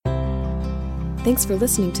Thanks for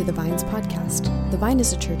listening to the Vines podcast. The Vine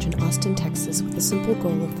is a church in Austin, Texas, with the simple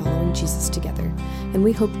goal of following Jesus together, and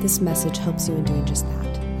we hope this message helps you in doing just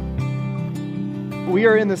that. We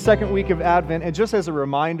are in the second week of Advent, and just as a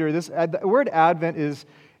reminder, the word Advent is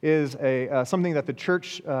something that the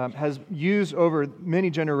church has used over many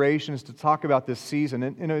generations to talk about this season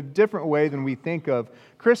in a different way than we think of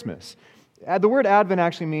Christmas. The word Advent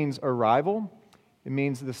actually means arrival. It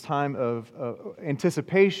means this time of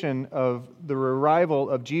anticipation of the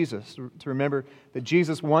arrival of Jesus. To remember that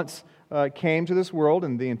Jesus once came to this world,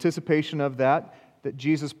 and the anticipation of that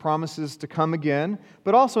Jesus promises to come again,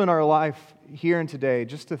 but also in our life here and today,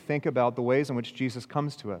 just to think about the ways in which Jesus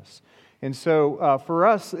comes to us. And so for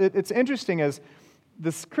us, it's interesting as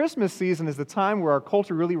this Christmas season is the time where our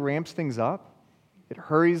culture really ramps things up. It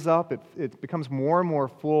hurries up. It becomes more and more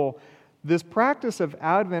full. This practice of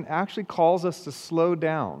Advent actually calls us to slow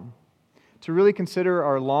down, to really consider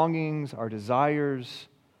our longings, our desires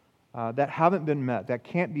that haven't been met, that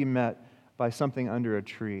can't be met by something under a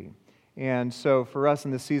tree. And so for us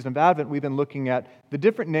in this season of Advent, we've been looking at the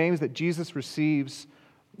different names that Jesus receives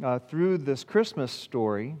through this Christmas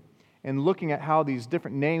story and looking at how these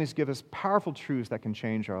different names give us powerful truths that can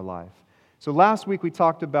change our life. So last week we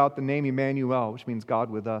talked about the name Emmanuel, which means God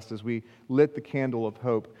with us, as we lit the candle of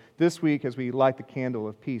hope. This week, as we light the candle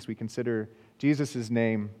of peace, we consider Jesus'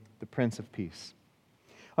 name, the Prince of Peace.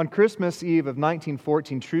 On Christmas Eve of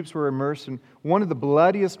 1914, troops were immersed in one of the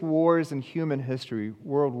bloodiest wars in human history,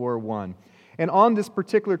 World War I. And on this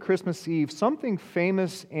particular Christmas Eve, something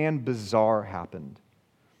famous and bizarre happened.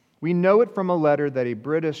 We know it from a letter that a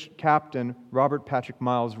British captain, Robert Patrick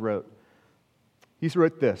Miles, wrote. He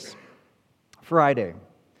wrote this: Friday,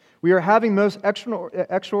 we are having most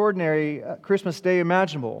extraordinary Christmas day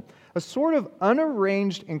imaginable. A sort of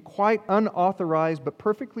unarranged and quite unauthorized but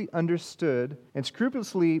perfectly understood and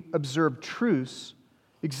scrupulously observed truce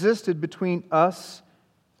existed between us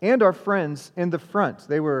and our friends in the front.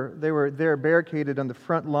 They were there barricaded on the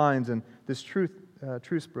front lines, and this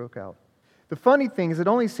truce broke out. The funny thing is it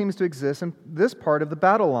only seems to exist in this part of the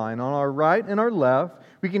battle line. On our right and our left,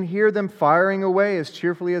 we can hear them firing away as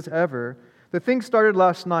cheerfully as ever. The thing started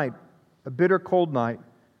last night, a bitter cold night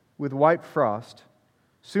with white frost.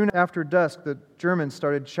 Soon after dusk, the Germans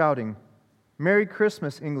started shouting, "Merry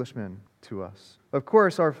Christmas, Englishmen," to us. Of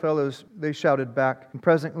course, our fellows, they shouted back, and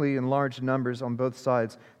presently in large numbers on both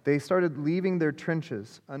sides, they started leaving their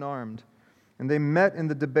trenches unarmed, and they met in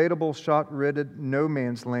the debatable shot-riddled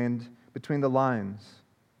no-man's land between the lines.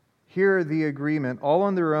 Here the agreement, all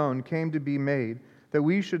on their own, came to be made that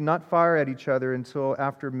we should not fire at each other until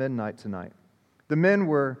after midnight tonight. The men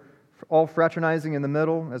were all fraternizing in the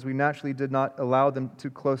middle, as we naturally did not allow them too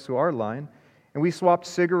close to our line, and we swapped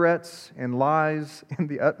cigarettes and lies in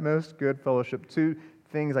the utmost good fellowship. Two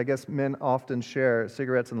things I guess men often share,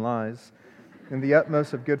 cigarettes and lies, in the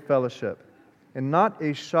utmost of good fellowship. And not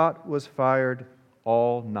a shot was fired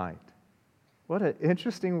all night. What an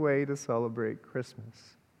interesting way to celebrate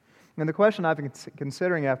Christmas. And the question I've been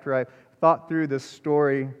considering after I thought through this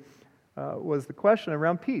story was the question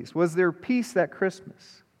around peace. Was there peace that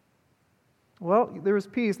Christmas? Well, there was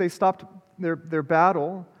peace. They stopped their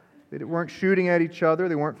battle. They weren't shooting at each other.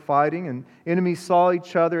 They weren't fighting. And enemies saw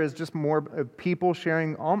each other as just more people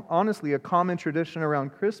sharing, honestly, a common tradition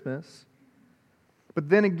around Christmas. But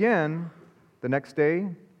then again, the next day,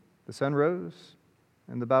 the sun rose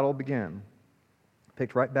and the battle began.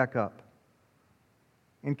 Picked right back up.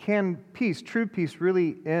 And can peace, true peace,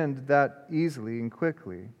 really end that easily and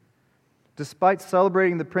quickly? Despite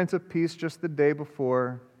celebrating the Prince of Peace just the day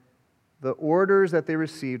before, the orders that they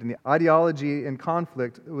received and the ideology and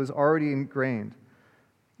conflict was already ingrained.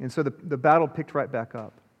 And so the battle picked right back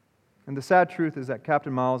up. And the sad truth is that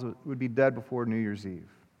Captain Miles would be dead before New Year's Eve,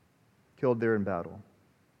 killed there in battle.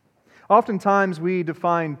 Oftentimes we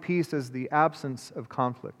define peace as the absence of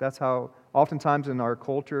conflict. That's how oftentimes in our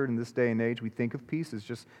culture in this day and age we think of peace as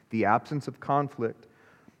just the absence of conflict.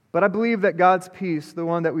 But I believe that God's peace, the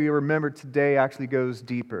one that we remember today, actually goes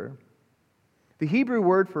deeper. The Hebrew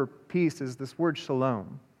word for peace is this word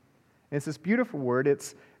shalom. And it's this beautiful word.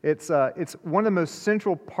 It's one of the most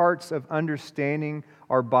central parts of understanding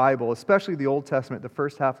our Bible, especially the Old Testament, the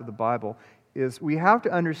first half of the Bible, is we have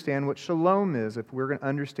to understand what shalom is if we're going to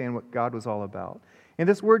understand what God was all about. And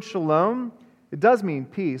this word shalom, it does mean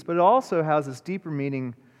peace, but it also has this deeper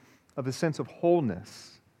meaning of a sense of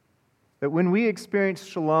wholeness. That when we experience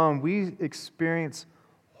shalom, we experience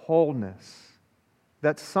wholeness.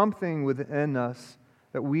 That's something within us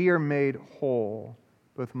that we are made whole,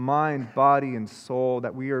 both mind, body, and soul,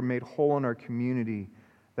 that we are made whole in our community,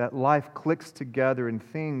 that life clicks together and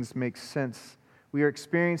things make sense We are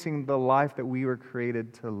experiencing the life that we were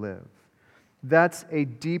created to live. That's a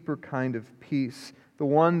deeper kind of peace, the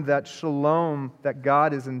one that shalom that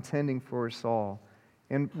God is intending for us all.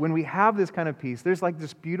 And when we have this kind of peace, there's like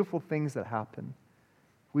just beautiful things that happen.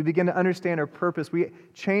 We begin to understand our purpose. We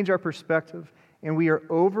change our perspective, and we are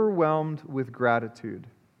overwhelmed with gratitude.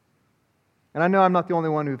 And I know I'm not the only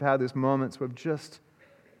one who've had these moments of just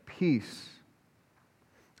peace.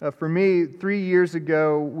 For me, 3 years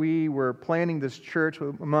ago, we were planning this church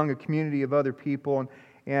among a community of other people,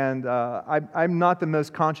 and I'm not the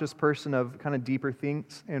most conscious person of kind of deeper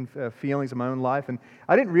things and feelings in my own life, and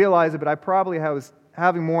I didn't realize it, but I probably was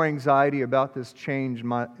having more anxiety about this change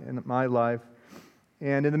in my life.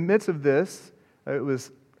 And in the midst of this, it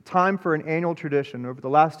was time for an annual tradition. Over the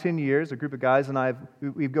last 10 years, a group of guys and I,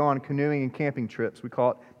 we go on canoeing and camping trips. We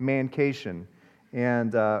call it mancation.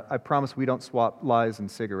 And I promise we don't swap lies and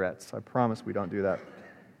cigarettes. I promise we don't do that.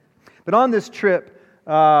 But on this trip,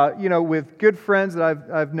 with good friends that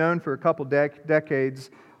I've known for a couple decades,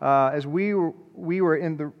 as we were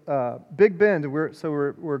in the Big Bend,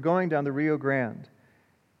 we're going down the Rio Grande.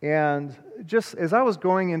 And just as I was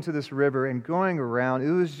going into this river and going around, it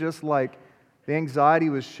was just like the anxiety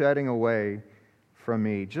was shedding away from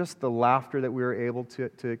me. Just the laughter that we were able to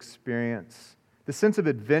experience. The sense of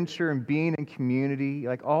adventure and being in community,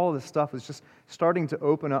 like all of this stuff was just starting to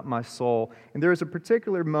open up my soul. And there was a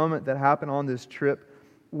particular moment that happened on this trip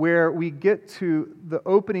where we get to the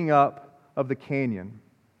opening up of the canyon.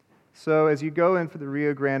 So as you go in for the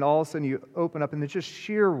Rio Grande, all of a sudden you open up and there's just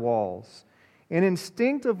sheer walls. And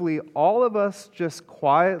instinctively, all of us just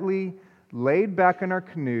quietly laid back in our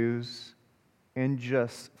canoes and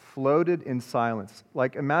just floated in silence.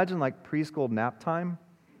 Like, imagine like preschool nap time,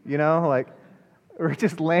 like we're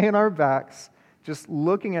just laying on our backs, just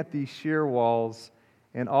looking at these sheer walls,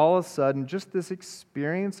 and all of a sudden, just this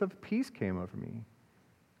experience of peace came over me.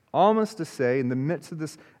 Almost to say, in the midst of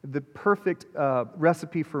this, the perfect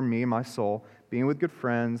recipe for me, my soul, being with good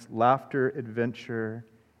friends, laughter, adventure,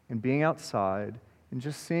 and being outside, and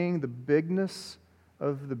just seeing the bigness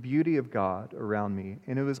of the beauty of God around me.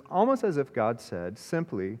 And it was almost as if God said,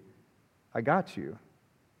 simply, I got you.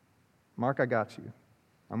 Mark, I got you.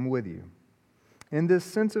 I'm with you. And this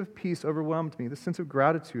sense of peace overwhelmed me. This sense of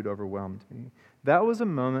gratitude overwhelmed me. That was a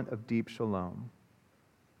moment of deep shalom.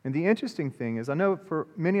 And the interesting thing is, I know for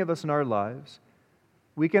many of us in our lives,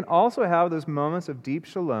 we can also have those moments of deep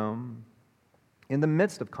shalom in the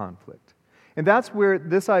midst of conflict. And that's where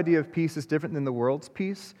this idea of peace is different than the world's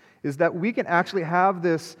peace, is that we can actually have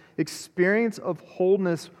this experience of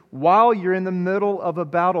wholeness while you're in the middle of a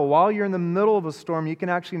battle, while you're in the middle of a storm. You can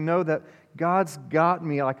actually know that God's got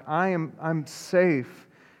me, like I'm safe.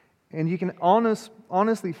 And you can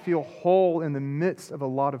honestly feel whole in the midst of a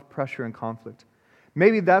lot of pressure and conflict.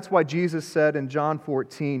 Maybe that's why Jesus said in John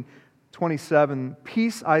 14:27,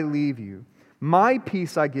 "Peace I leave you, my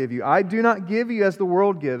peace I give you. I do not give you as the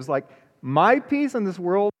world gives." Like, my peace and this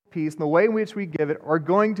world's peace and the way in which we give it are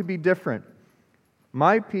going to be different.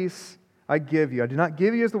 My peace I give you. I do not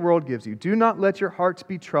give you as the world gives you. Do not let your hearts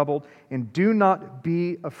be troubled, and do not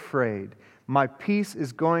be afraid. My peace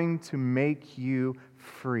is going to make you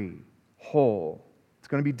free, whole. It's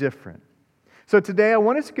going to be different. So today I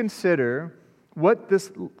want us to consider what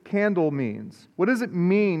this candle means. What does it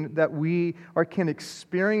mean that we can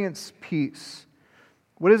experience peace?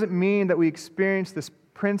 What does it mean that we experience this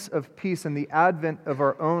Prince of Peace in the advent of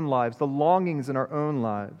our own lives, the longings in our own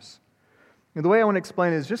lives? And the way I want to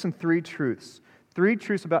explain it is just in three truths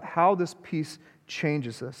about how this peace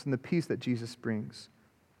changes us and the peace that Jesus brings.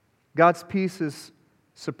 God's peace is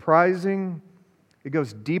surprising, it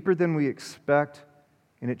goes deeper than we expect,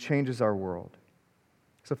 and it changes our world.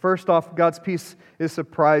 So first off, God's peace is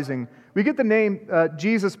surprising. We get the name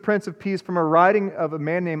Jesus, Prince of Peace, from a writing of a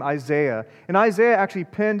man named Isaiah. And Isaiah actually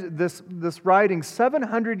penned this writing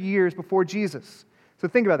 700 years before Jesus. So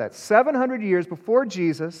think about that. 700 years before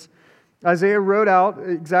Jesus, Isaiah wrote out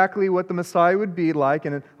exactly what the Messiah would be like.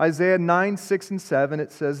 And in Isaiah 9, 6, and 7,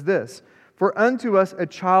 it says this, "For unto us a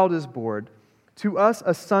child is born, to us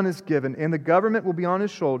a son is given, and the government will be on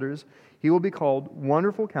his shoulders. He will be called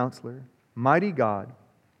Wonderful Counselor, Mighty God,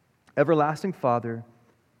 Everlasting Father,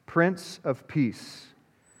 Prince of Peace.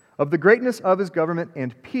 Of the greatness of his government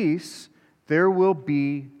and peace, there will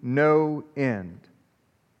be no end."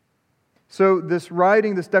 So this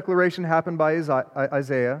writing, this declaration happened by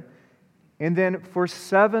Isaiah. And then for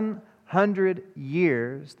 700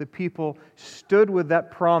 years, the people stood with that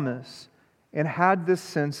promise and had this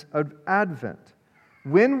sense of Advent.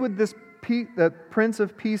 When would this Prince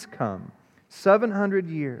of Peace come? 700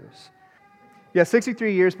 years. Yeah,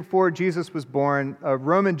 63 years before Jesus was born, a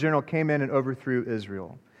Roman general came in and overthrew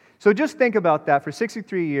Israel. So just think about that. For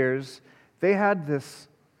 63 years, they had this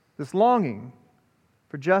longing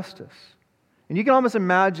for justice. And you can almost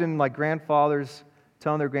imagine like grandfathers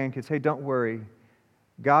telling their grandkids, hey, don't worry.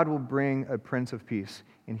 God will bring a Prince of Peace,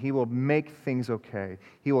 and He will make things okay.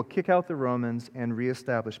 He will kick out the Romans and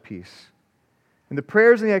reestablish peace. And the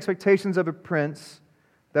prayers and the expectations of a prince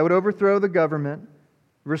that would overthrow the government,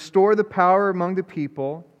 restore the power among the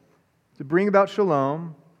people, to bring about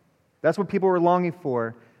shalom, that's what people were longing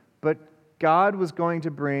for. But God was going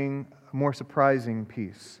to bring a more surprising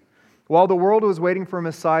peace. While the world was waiting for a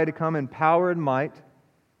Messiah to come in power and might,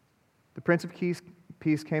 the Prince of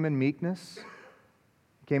Peace came in meekness,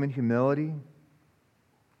 came in humility.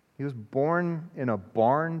 He was born in a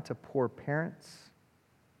barn to poor parents.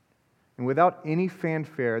 And without any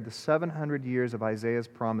fanfare, the 700 years of Isaiah's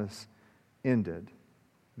promise ended.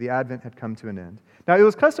 The Advent had come to an end. Now, it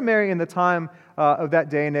was customary in the time of that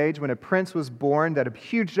day and age when a prince was born that a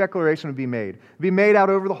huge declaration would be made. It would be made out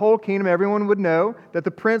over the whole kingdom. Everyone would know that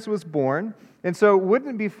the prince was born. And so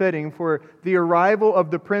wouldn't it be fitting for the arrival of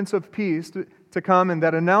the Prince of Peace to come and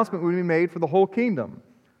that announcement would be made for the whole kingdom?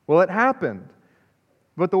 Well, it happened.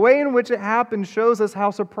 But the way in which it happened shows us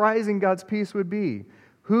how surprising God's peace would be.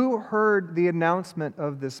 Who heard the announcement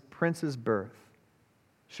of this prince's birth?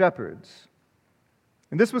 Shepherds.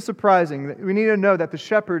 And this was surprising. We need to know that the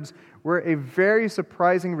shepherds were a very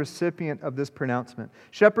surprising recipient of this pronouncement.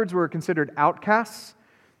 Shepherds were considered outcasts.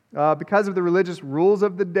 Because of the religious rules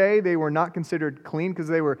of the day, they were not considered clean because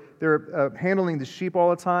they were handling the sheep all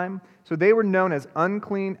the time. So they were known as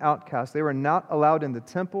unclean outcasts. They were not allowed in the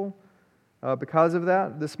temple because of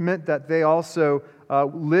that. This meant that they also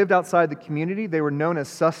lived outside the community. They were known as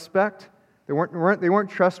suspect. They weren't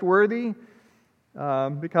trustworthy.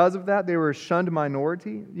 Because of that, they were a shunned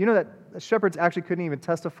minority. You know that shepherds actually couldn't even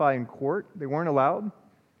testify in court. They weren't allowed.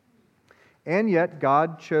 And yet,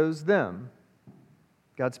 God chose them.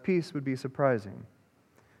 God's peace would be surprising.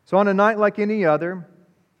 So on a night like any other,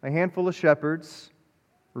 a handful of shepherds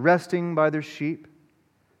were resting by their sheep.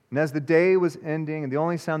 And as the day was ending, and the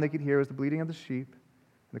only sound they could hear was the bleating of the sheep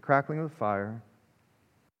and the crackling of the fire,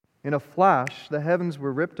 in a flash, the heavens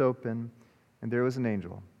were ripped open, and there was an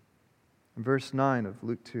angel. In verse 9 of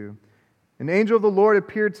Luke 2, an angel of the Lord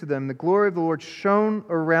appeared to them. The glory of the Lord shone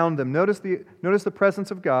around them. Notice the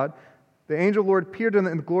presence of God. The angel of the Lord appeared to them,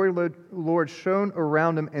 and the glory of the Lord shone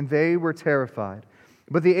around them, and they were terrified.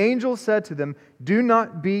 But the angel said to them, do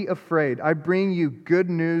not be afraid. I bring you good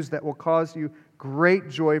news that will cause you great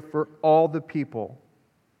joy for all the people.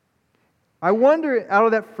 I wonder, out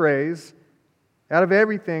of that phrase, out of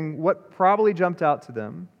everything, what probably jumped out to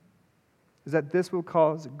them is that this will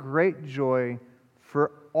cause great joy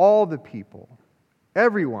for all the people,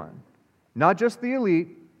 everyone, not just the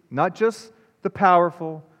elite, not just the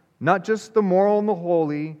powerful, not just the moral and the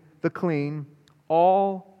holy, the clean,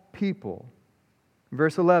 all people.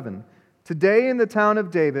 Verse 11, today in the town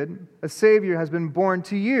of David, a Savior has been born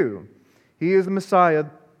to you. He is the Messiah,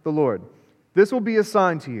 the Lord. This will be a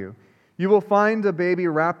sign to you. You will find a baby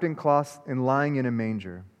wrapped in cloths and lying in a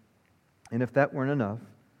manger. And if that weren't enough,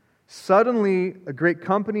 suddenly a great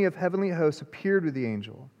company of heavenly hosts appeared with the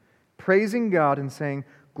angel, praising God and saying,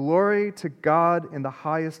 glory to God in the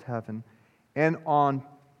highest heaven, and on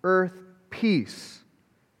earth peace.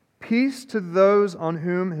 Peace to those on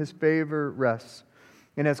whom His favor rests.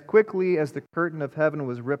 And as quickly as the curtain of heaven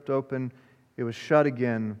was ripped open, it was shut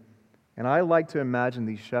again. And I like to imagine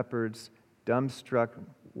these shepherds, dumbstruck,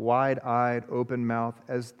 wide-eyed, open-mouthed,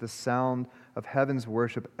 as the sound of heaven's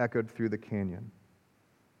worship echoed through the canyon.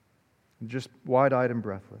 Just wide-eyed and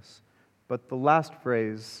breathless. But the last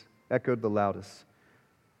phrase echoed the loudest.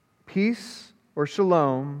 Peace or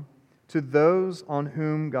shalom to those on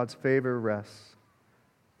whom God's favor rests.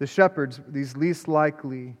 The shepherds, these least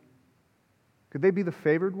likely, could they be the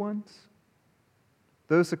favored ones?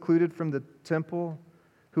 Those secluded from the temple,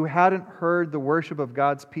 who hadn't heard the worship of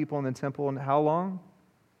God's people in the temple in how long?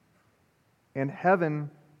 And heaven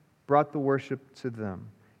brought the worship to them.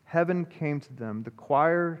 Heaven came to them. The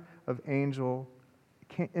choir of angels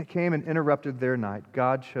came and interrupted their night.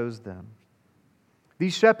 God chose them.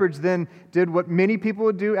 These shepherds then did what many people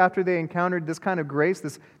would do after they encountered this kind of grace,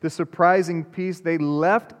 this surprising peace. They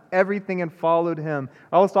left everything and followed Him.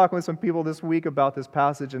 I was talking with some people this week about this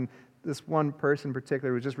passage, and this one person in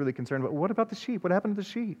particular was just really concerned about, what about the sheep? What happened to the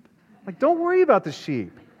sheep? Like, don't worry about the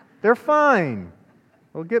sheep. They're fine.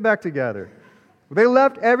 We'll get back together. They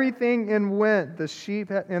left everything and went. The sheep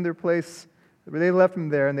in their place, they left them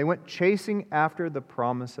there, and they went chasing after the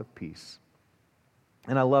promise of peace.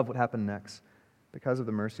 And I love what happened next. Because of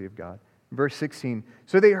the mercy of God, Verse 16,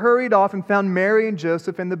 so they hurried off and found Mary and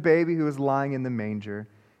Joseph and the baby who was lying in the manger.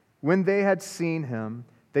 When they had seen him,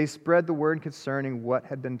 they spread the word concerning what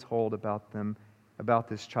had been told about them, about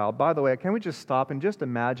this child. By the way, can we just stop and just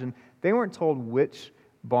imagine, they weren't told which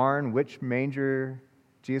barn, which manger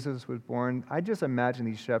Jesus was born. I just imagine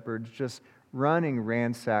these shepherds just running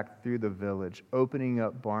ransacked through the village, opening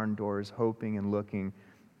up barn doors, hoping and looking,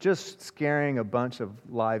 just scaring a bunch of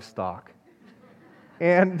livestock.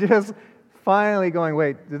 And just finally going,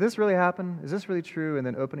 wait, did this really happen? Is this really true? And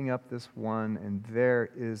then opening up this one, and there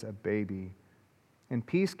is a baby. And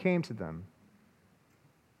peace came to them.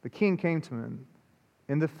 The king came to them.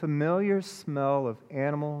 In the familiar smell of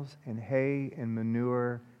animals and hay and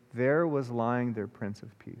manure, there was lying their Prince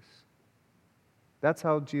of Peace. That's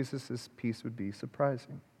how Jesus' peace would be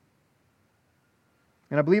surprising.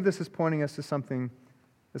 And I believe this is pointing us to something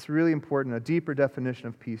that's really important, a deeper definition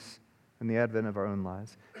of peace in the advent of our own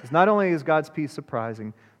lives. Because not only is God's peace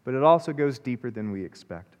surprising, but it also goes deeper than we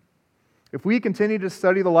expect. If we continue to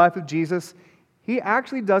study the life of Jesus, he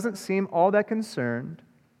actually doesn't seem all that concerned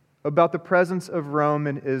about the presence of Rome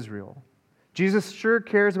and Israel. Jesus sure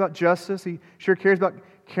cares about justice. He sure cares about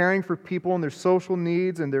caring for people and their social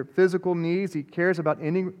needs and their physical needs. He cares about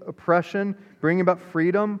ending oppression, bringing about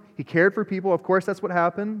freedom. He cared for people. Of course, that's what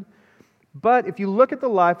happened. But if you look at the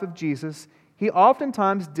life of Jesus, he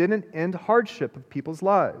oftentimes didn't end hardship of people's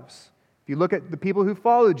lives. If you look at the people who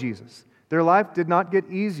followed Jesus, their life did not get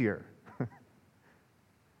easier.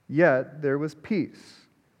 Yet there was peace.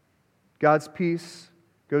 God's peace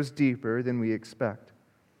goes deeper than we expect.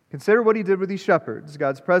 Consider what he did with these shepherds.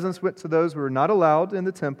 God's presence went to those who were not allowed in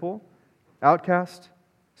the temple, outcast,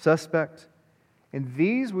 suspect. And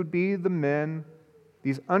these would be the men,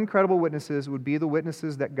 these uncredible witnesses would be the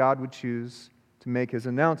witnesses that God would choose to make his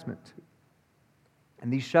announcement to.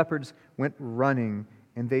 And these shepherds went running,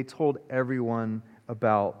 and they told everyone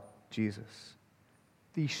about Jesus.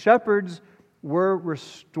 The shepherds were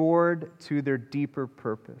restored to their deeper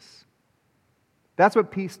purpose. That's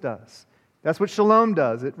what peace does. That's what shalom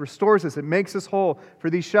does. It restores us. It makes us whole. For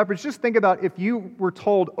these shepherds, just think about if you were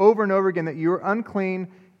told over and over again that you were unclean,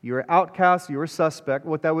 you were outcast, you were suspect,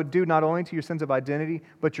 what that would do not only to your sense of identity,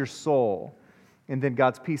 but your soul. And then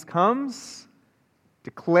God's peace comes,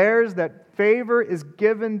 declares that favor is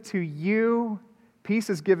given to you, peace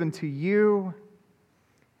is given to you,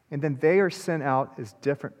 and then they are sent out as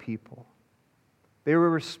different people. They were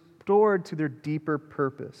restored to their deeper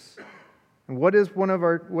purpose. And what is one of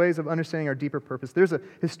our ways of understanding our deeper purpose? There's a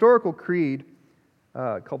historical creed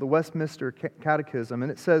called the Westminster Catechism,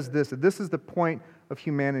 and it says this, that this is the point of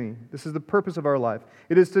humanity. This is the purpose of our life.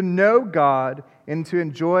 It is to know God and to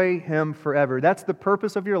enjoy Him forever. That's the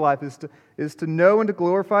purpose of your life, is to know and to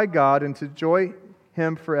glorify God and to enjoy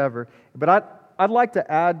Him forever. But I'd like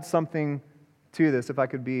to add something to this, if I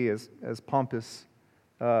could be as pompous,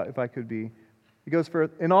 if I could be. It goes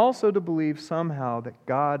further, and also to believe somehow that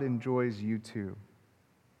God enjoys you too.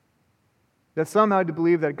 That somehow to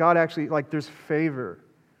believe that God actually, like there's favor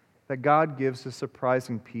that God gives to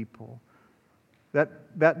surprising people.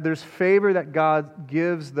 That there's favor that God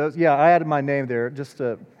gives those. Yeah, I added my name there, just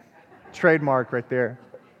a trademark right there.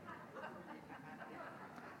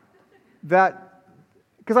 That,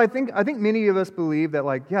 because I think many of us believe that,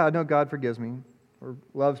 like, yeah, I know God forgives me or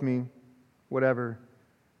loves me, whatever.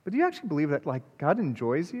 But do you actually believe that, like, God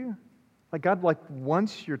enjoys you? Like, God, like,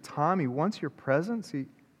 wants your time, He wants your presence, He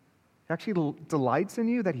actually delights in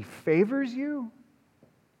you, that He favors you?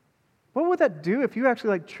 What would that do if you actually,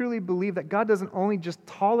 like, truly believe that God doesn't only just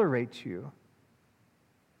tolerate you,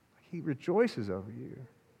 He rejoices over you,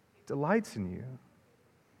 He delights in you?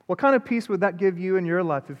 What kind of peace would that give you in your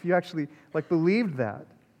life if you actually, like, believed that?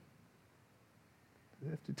 You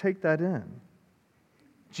have to take that in.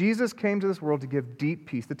 Jesus came to this world to give deep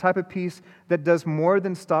peace, the type of peace that does more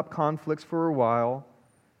than stop conflicts for a while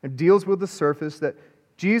and deals with the surface, that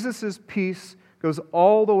Jesus' peace goes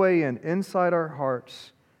all the way inside our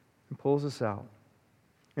hearts and pulls us out.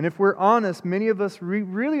 And if we're honest, many of us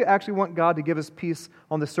really actually want God to give us peace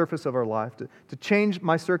on the surface of our life, to change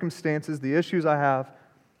my circumstances, the issues I have.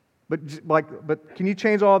 But can you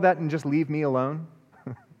change all that and just leave me alone?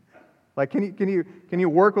 Like, can you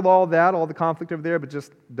work with all that, all the conflict over there, but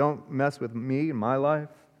just don't mess with me and my life?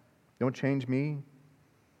 Don't change me?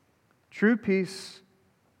 True peace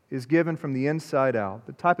is given from the inside out.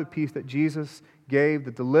 The type of peace that Jesus gave,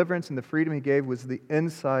 the deliverance and the freedom He gave was the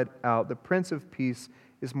inside out. The Prince of Peace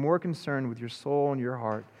is more concerned with your soul and your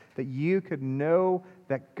heart, that you could know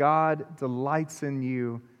that God delights in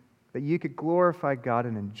you, that you could glorify God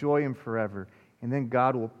and enjoy Him forever. And then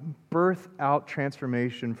God will birth out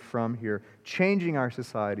transformation from here, changing our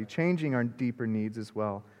society, changing our deeper needs as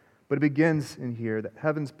well. But it begins in here, that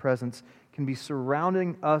heaven's presence can be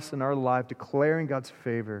surrounding us in our life, declaring God's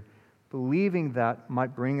favor, believing that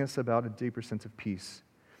might bring us about a deeper sense of peace.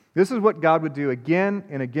 This is what God would do again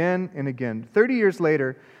and again and again. 30 years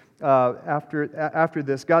later, after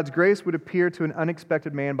this, God's grace would appear to an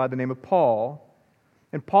unexpected man by the name of Paul.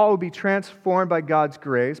 And Paul would be transformed by God's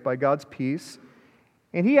grace, by God's peace.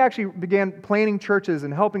 And he actually began planting churches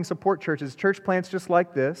and helping support churches, church plants just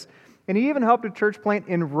like this. And he even helped a church plant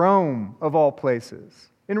in Rome, of all places.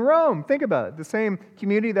 In Rome, think about it, the same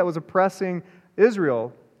community that was oppressing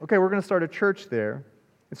Israel. Okay, we're going to start a church there.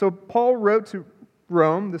 And so Paul wrote to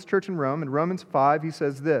Rome, this church in Rome, in Romans 5, he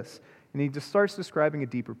says this, and he just starts describing a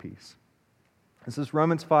deeper peace. This is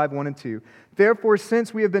Romans 5, 1 and 2. Therefore,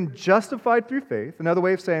 since we have been justified through faith, another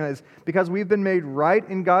way of saying it is because we've been made right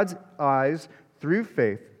in God's eyes through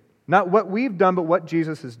faith, not what we've done, but what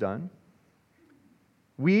Jesus has done,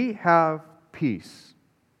 we have peace,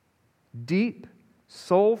 deep,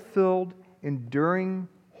 soul-filled, enduring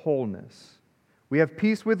wholeness. We have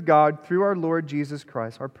peace with God through our Lord Jesus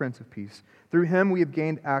Christ, our Prince of Peace. Through Him we have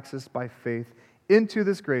gained access by faith into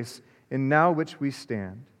this grace in now which we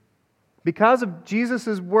stand. Because of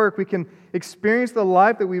Jesus' work, we can experience the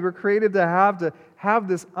life that we were created to have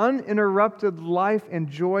this uninterrupted life and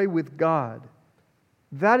joy with God.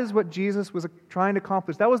 That is what Jesus was trying to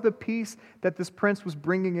accomplish. That was the peace that this prince was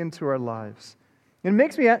bringing into our lives. It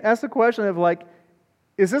makes me ask the question of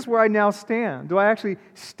is this where I now stand? Do I actually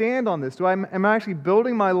stand on this? Am I actually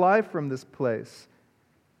building my life from this place?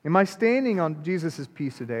 Am I standing on Jesus'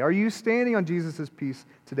 peace today? Are you standing on Jesus' peace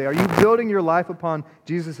today? Are you building your life upon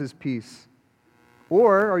Jesus' peace?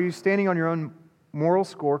 Or are you standing on your own moral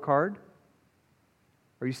scorecard?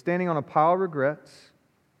 Are you standing on a pile of regrets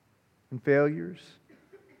and failures?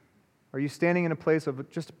 Are you standing in a place of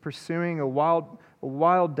just pursuing a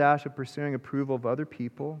wild dash of pursuing approval of other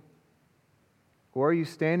people? Or are you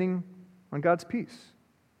standing on God's peace?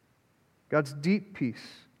 God's deep peace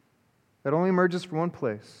that only emerges from one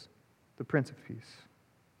place, the Prince of Peace.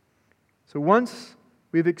 So once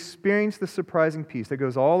we've experienced this surprising peace that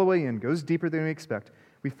goes all the way in, goes deeper than we expect,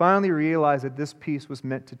 we finally realize that this peace was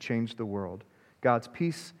meant to change the world. God's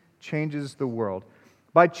peace changes the world.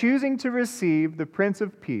 By choosing to receive the Prince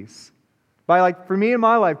of Peace, for me in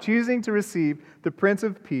my life, choosing to receive the Prince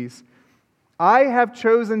of Peace, I have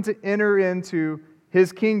chosen to enter into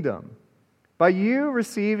His kingdom. By you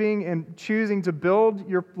receiving and choosing to build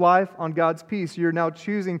your life on God's peace, you're now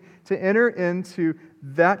choosing to enter into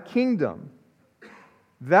that kingdom.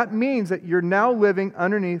 That means that you're now living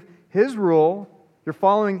underneath His rule, you're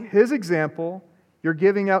following His example, you're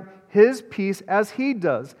giving out His peace as He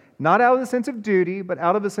does. Not out of a sense of duty, but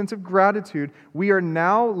out of a sense of gratitude. We are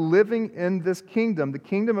now living in this kingdom, the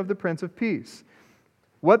kingdom of the Prince of Peace.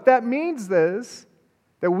 What that means is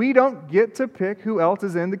that we don't get to pick who else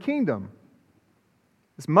is in the kingdom.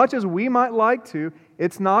 As much as we might like to,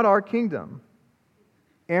 it's not our kingdom.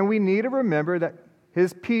 And we need to remember that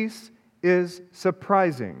His peace is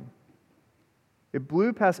surprising. It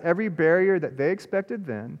blew past every barrier that they expected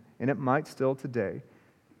then, and it might still today.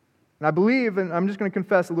 And I believe, and I'm just going to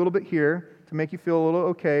confess a little bit here to make you feel a little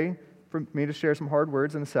okay for me to share some hard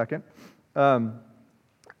words in a second.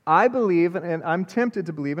 I believe, and I'm tempted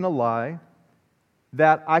to believe in a lie,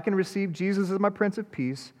 that I can receive Jesus as my Prince of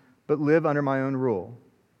Peace, but live under my own rule,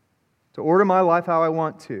 to order my life how I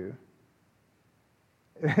want to.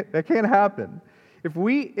 That can't happen. If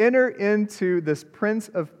we enter into this Prince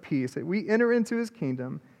of Peace, if we enter into His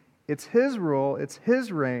kingdom, it's His rule, it's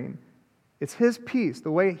His reign, it's His peace,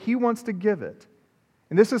 the way He wants to give it.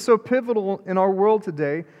 And this is so pivotal in our world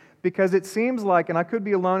today because it seems like, and I could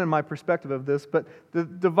be alone in my perspective of this, but the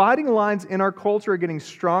dividing lines in our culture are getting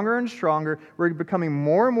stronger and stronger. We're becoming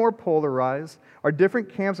more and more polarized. Our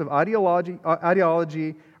different camps of ideology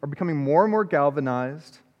are becoming more and more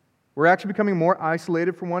galvanized. We're actually becoming more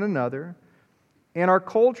isolated from one another. And our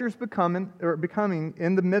culture is becoming,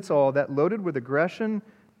 in the midst of all that, loaded with aggression,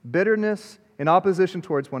 bitterness, and opposition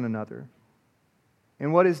towards one another.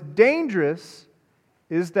 And what is dangerous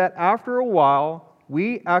is that after a while,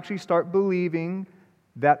 we actually start believing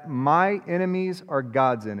that my enemies are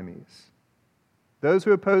God's enemies. Those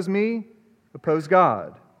who oppose me oppose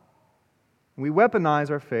God. We weaponize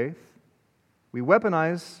our faith. We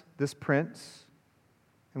weaponize this prince,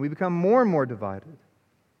 and we become more and more divided.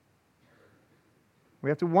 We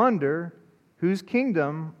have to wonder, whose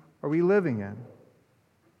kingdom are we living in?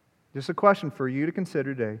 Just a question for you to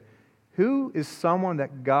consider today. Who is someone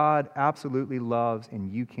that God absolutely loves and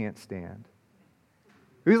you can't stand?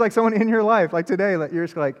 Who's like someone in your life, like today, like you're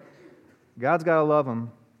just like, God's got to love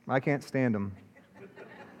them. I can't stand them.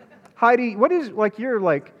 Heidi, what is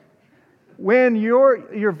like when your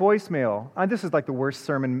voicemail, this is like the worst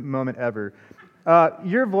sermon moment ever.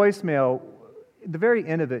 Your voicemail, the very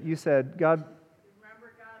end of it, you said, God.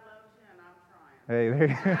 Remember, God loves you and I'm trying. Hey, there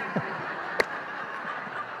you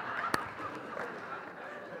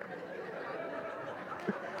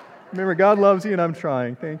Remember, God loves you and I'm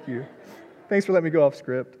trying. Thank you. Thanks for letting me go off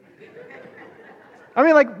script. I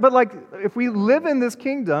mean, if we live in this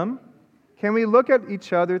kingdom, can we look at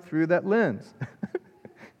each other through that lens?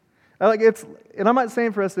 And I'm not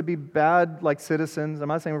saying for us to be bad citizens. I'm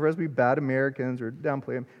not saying for us to be bad Americans or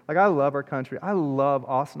downplay them. I love our country. I love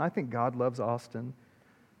Austin. I think God loves Austin.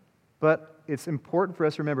 But it's important for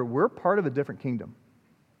us to remember we're part of a different kingdom.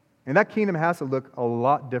 And that kingdom has to look a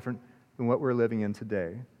lot different than what we're living in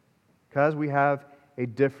today. Because we have a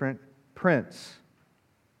different prince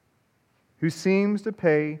who seems to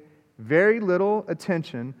pay very little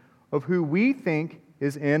attention of who we think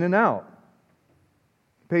is in and out.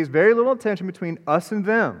 He pays very little attention between us and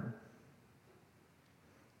them.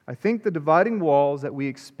 I think the dividing walls that we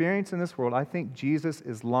experience in this world, I think Jesus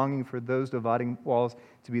is longing for those dividing walls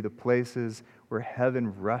to be the places where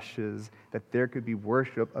heaven rushes, that there could be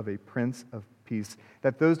worship of a Prince of Peace,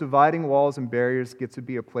 that those dividing walls and barriers get to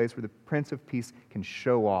be a place where the Prince of Peace can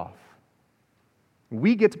show off.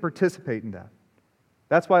 We get to participate in that.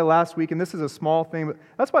 That's why last week, and this is a small thing, but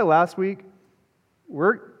that's why last week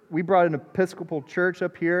we brought an Episcopal church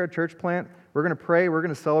up here, a church plant. We're going to pray. We're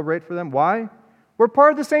going to celebrate for them. Why? We're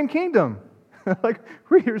part of the same kingdom.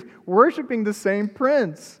 We're worshiping the same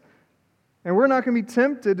prince. And we're not going to be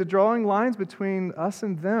tempted to drawing lines between us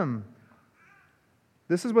and them.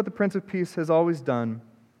 This is what the Prince of Peace has always done.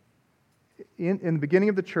 In the beginning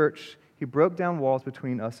of the church, he broke down walls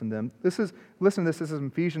between us and them. Listen to this. This is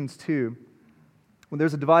Ephesians 2. When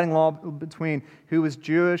there's a dividing wall between who is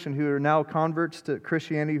Jewish and who are now converts to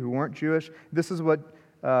Christianity who weren't Jewish, this is what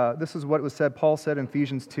was said. Paul said in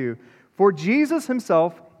Ephesians 2, "For Jesus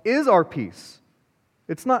himself is our peace."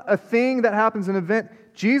 It's not a thing that happens, an event.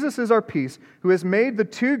 Jesus is our peace, who has made the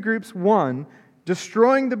two groups one,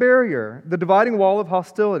 destroying the barrier, the dividing wall of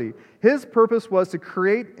hostility. His purpose was to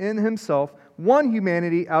create in himself one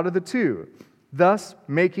humanity out of the two, thus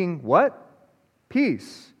making what?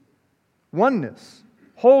 Peace. Oneness,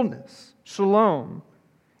 wholeness, shalom,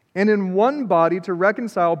 and in one body to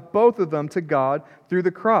reconcile both of them to God through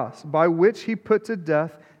the cross, by which he put to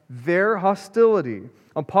death their hostility.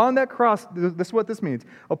 Upon that cross, this is what this means.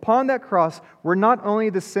 Upon that cross were not only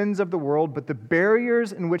the sins of the world, but the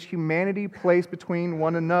barriers in which humanity placed between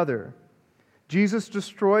one another. Jesus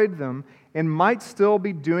destroyed them and might still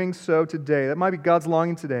be doing so today. That might be God's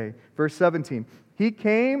longing today. Verse 17, he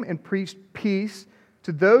came and preached peace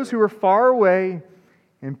to those who are far away,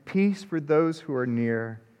 and peace for those who are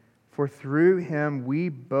near. For through him we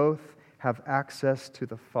both have access to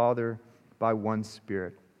the Father by one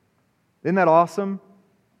Spirit. Isn't that awesome?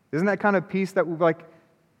 Isn't that kind of peace that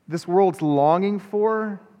this world's longing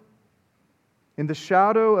for? In the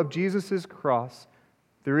shadow of Jesus' cross,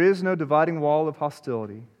 there is no dividing wall of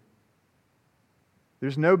hostility.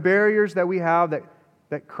 There's no barriers that we have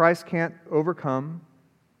that Christ can't overcome.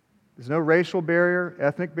 There's no racial barrier,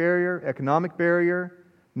 ethnic barrier, economic barrier,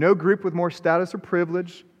 no group with more status or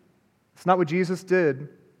privilege. It's not what Jesus did.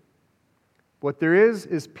 What there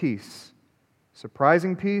is peace.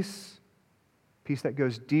 Surprising peace, peace that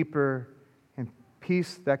goes deeper, and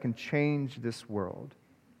peace that can change this world.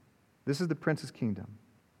 This is the Prince's kingdom.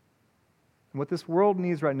 And what this world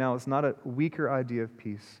needs right now is not a weaker idea of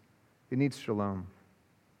peace. It needs shalom.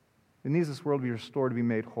 It needs this world to be restored, to be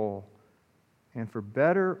made whole. And for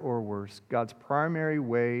better or worse, God's primary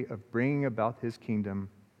way of bringing about his kingdom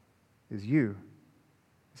is you.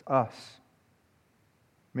 It's us.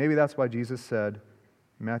 Maybe that's why Jesus said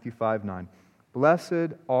in Matthew 5:9,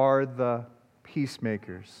 "Blessed are the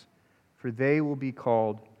peacemakers, for they will be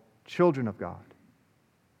called children of God."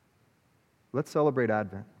 Let's celebrate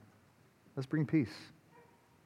Advent. Let's bring peace.